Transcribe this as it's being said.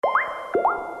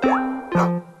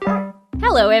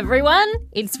Hello everyone,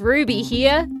 it's Ruby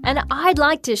here, and I'd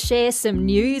like to share some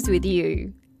news with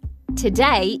you.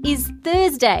 Today is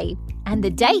Thursday, and the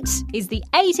date is the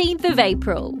 18th of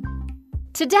April.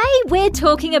 Today we're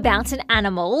talking about an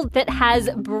animal that has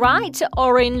bright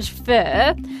orange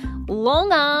fur,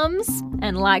 long arms,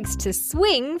 and likes to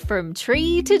swing from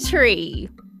tree to tree.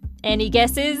 Any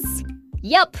guesses?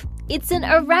 Yup, it's an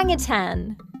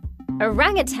orangutan.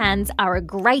 Orangutans are a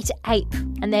great ape,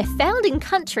 and they're found in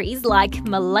countries like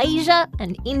Malaysia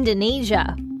and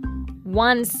Indonesia.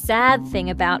 One sad thing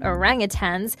about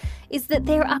orangutans is that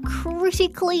they're a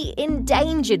critically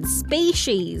endangered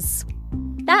species.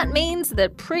 That means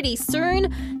that pretty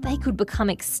soon they could become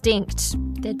extinct.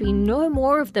 There'd be no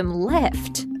more of them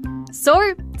left.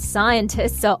 So,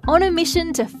 scientists are on a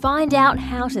mission to find out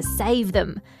how to save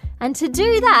them. And to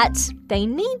do that, they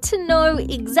need to know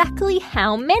exactly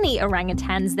how many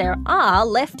orangutans there are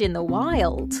left in the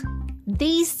wild.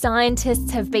 These scientists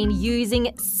have been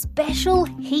using special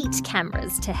heat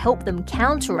cameras to help them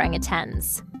count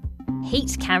orangutans.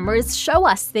 Heat cameras show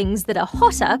us things that are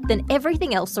hotter than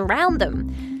everything else around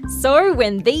them. So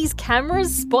when these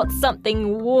cameras spot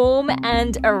something warm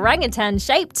and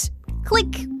orangutan-shaped,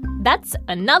 click, that's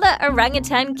another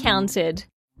orangutan counted.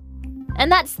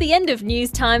 And that's the end of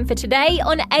news time for today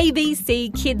on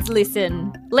ABC Kids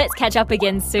Listen. Let's catch up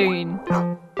again soon.